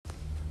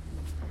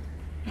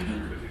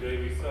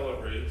Today we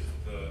celebrate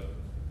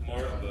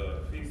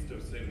the feast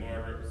of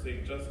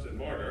St. Justin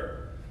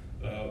Martyr,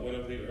 one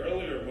of the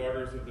earlier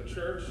martyrs of the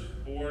church,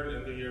 born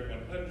in the year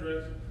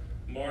 100,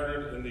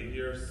 martyred in the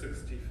year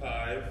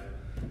 65,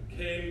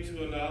 came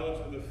to a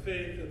knowledge of the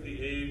faith at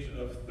the age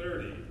of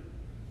 30.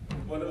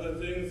 One of the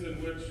things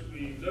in which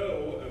we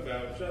know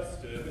about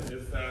Justin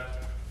is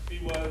that he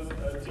was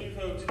a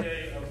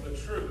devotee of the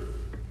truth.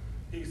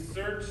 He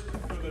searched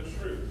for the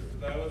truth.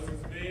 That was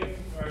his main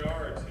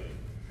priority.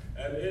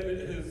 And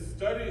in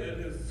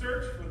his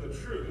search for the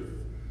truth,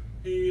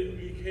 he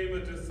became a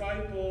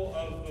disciple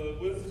of the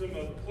wisdom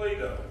of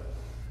Plato.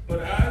 But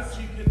as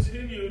he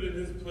continued in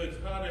his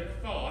Platonic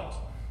thought,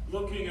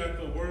 looking at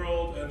the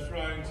world and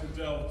trying to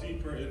delve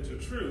deeper into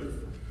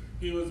truth,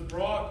 he was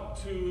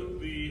brought to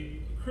the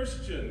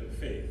Christian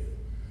faith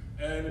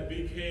and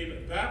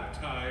became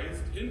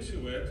baptized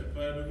into it,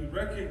 but he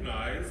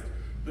recognized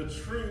the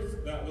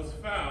truth that was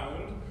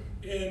found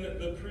in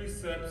the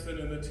precepts and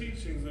in the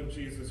teachings of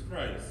Jesus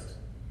Christ.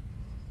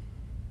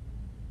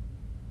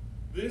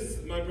 This,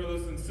 my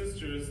brothers and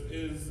sisters,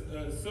 is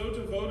so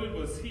devoted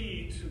was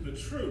he to the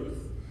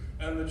truth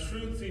and the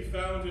truths he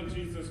found in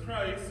Jesus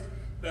Christ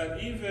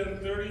that even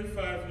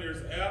 35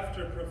 years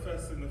after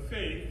professing the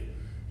faith,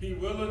 he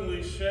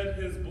willingly shed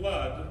his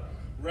blood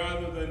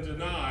rather than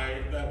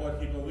deny that what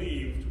he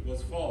believed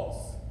was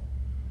false.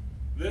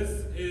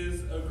 This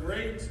is a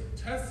great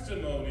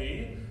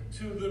testimony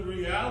to the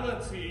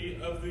reality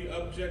of the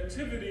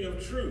objectivity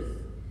of truth.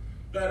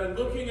 That in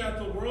looking at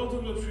the world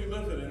in which we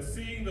live in and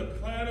seeing the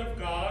plan of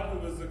God,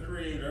 who is the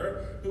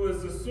creator, who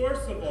is the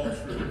source of all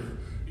truth,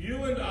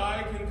 you and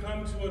I can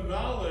come to a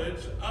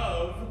knowledge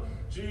of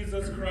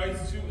Jesus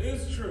Christ, who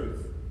is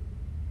truth.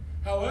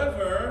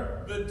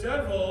 However, the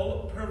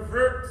devil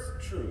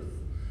perverts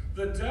truth.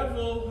 The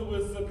devil, who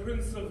is the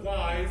prince of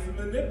lies,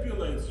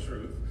 manipulates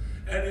truth.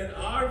 And in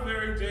our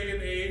very day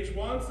and age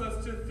wants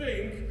us to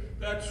think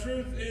that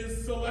truth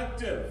is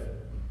selective,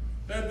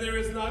 that there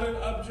is not an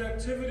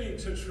objectivity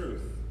to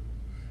truth.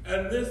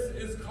 And this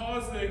is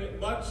causing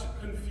much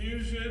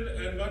confusion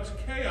and much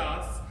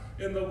chaos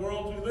in the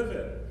world we live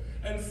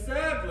in. And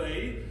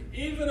sadly,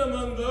 even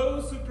among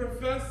those who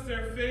profess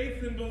their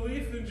faith and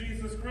belief in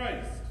Jesus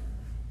Christ,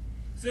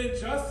 St.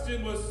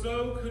 Justin was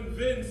so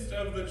convinced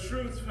of the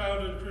truths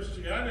found in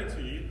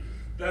Christianity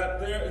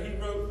that he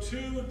wrote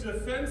 2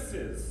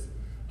 defenses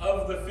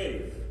of the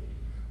faith.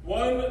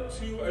 One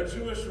to a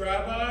Jewish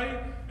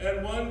rabbi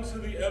and one to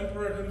the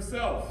emperor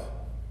himself,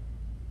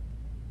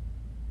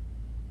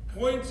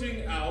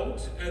 pointing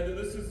out, and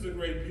this is the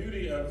great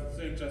beauty of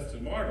St.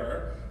 Justin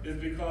Martyr, is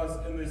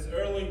because in this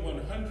early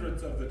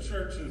 100s of the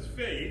church's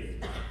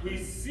faith, we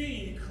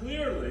see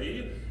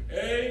clearly,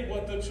 A,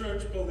 what the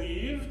church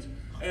believed,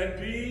 and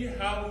B,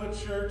 how the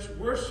church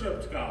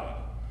worshipped God.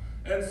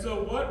 And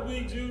so what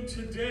we do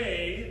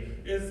today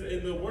is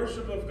in the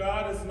worship of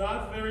God is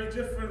not very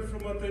different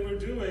from what they were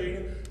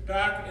doing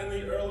back in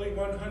the early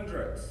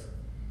 100s.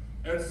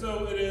 And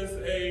so it is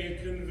a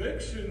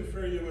conviction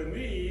for you and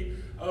me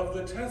of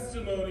the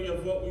testimony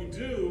of what we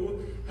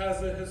do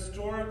has a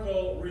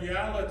historical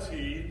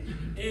reality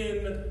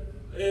in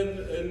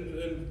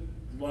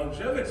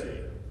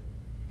longevity.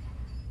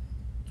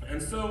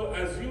 And so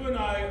as you and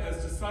I,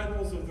 as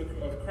disciples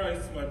of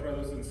Christ, my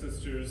brothers and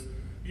sisters,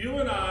 you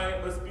and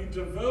I must be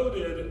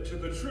devoted to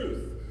the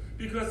truth,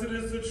 because it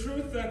is the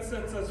truth that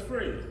sets us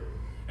free.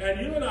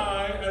 And you and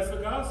I, as the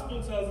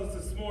gospel tells us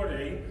this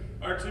morning,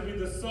 are to be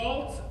the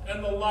salt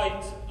and the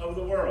light of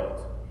the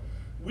world.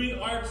 We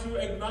are to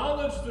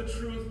acknowledge the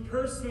truth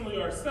personally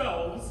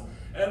ourselves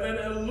and then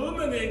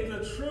illuminate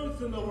the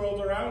truth in the world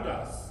around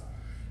us.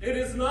 It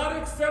is not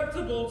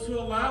acceptable to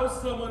allow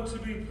someone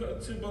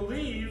to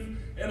believe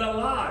in a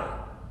lie.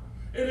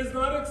 It is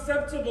not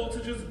acceptable to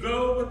just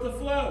go with the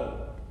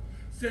flow.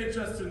 St.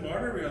 Justin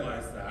Martyr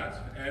realized that,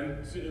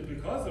 and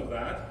because of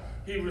that,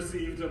 he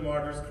received a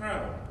martyr's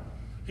crown.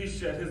 He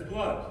shed his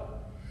blood.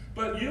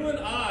 But you and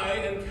I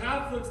and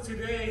Catholics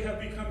today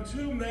have become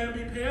too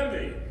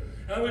mamby-pamby,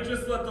 and we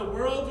just let the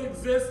world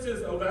exist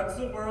as, oh, that's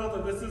the world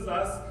and this is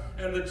us,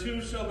 and the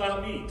two shall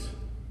not meet.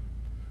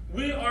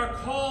 We are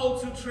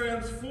called to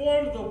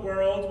transform the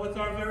world with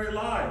our very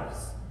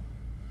lives.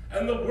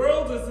 And the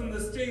world is in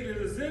the state it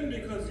is in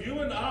because you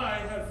and I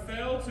have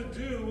failed to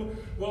do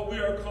what we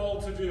are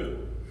called to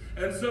do.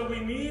 And so we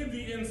need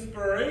the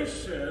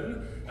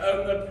inspiration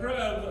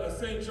of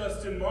St.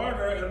 Justin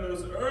Martyr and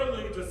those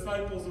early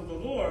disciples of the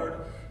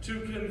Lord to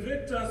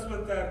convict us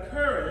with that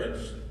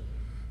courage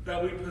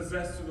that we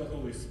possess through the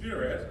Holy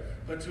Spirit,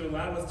 but to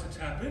allow us to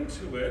tap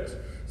into it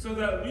so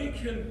that we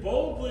can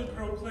boldly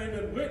proclaim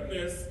and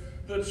witness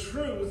the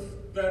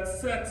truth that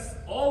sets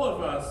all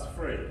of us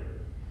free.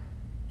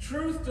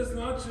 Truth does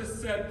not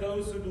just set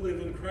those who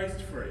believe in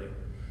Christ free.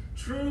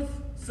 Truth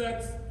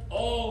sets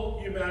all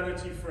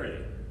humanity free.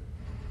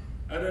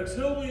 And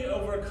until we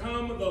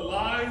overcome the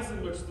lies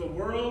in which the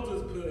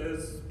world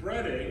is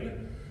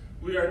spreading,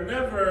 we are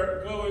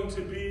never going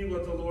to be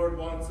what the Lord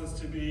wants us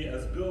to be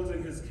as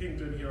building his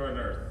kingdom here on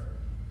earth.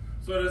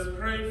 So let us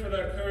pray for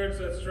that courage,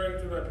 that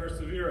strength, and that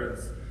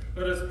perseverance.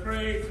 Let us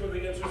pray through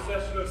the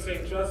intercession of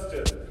St.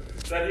 Justin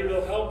that he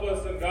will help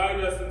us and guide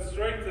us and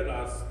strengthen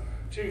us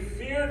to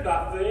fear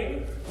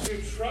nothing,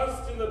 to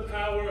trust in the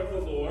power of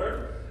the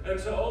Lord, and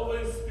to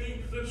always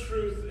speak the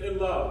truth in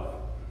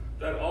love,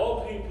 that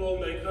all people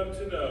may come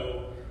to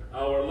know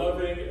our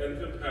loving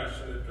and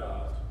compassionate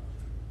God.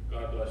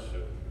 God bless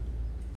you.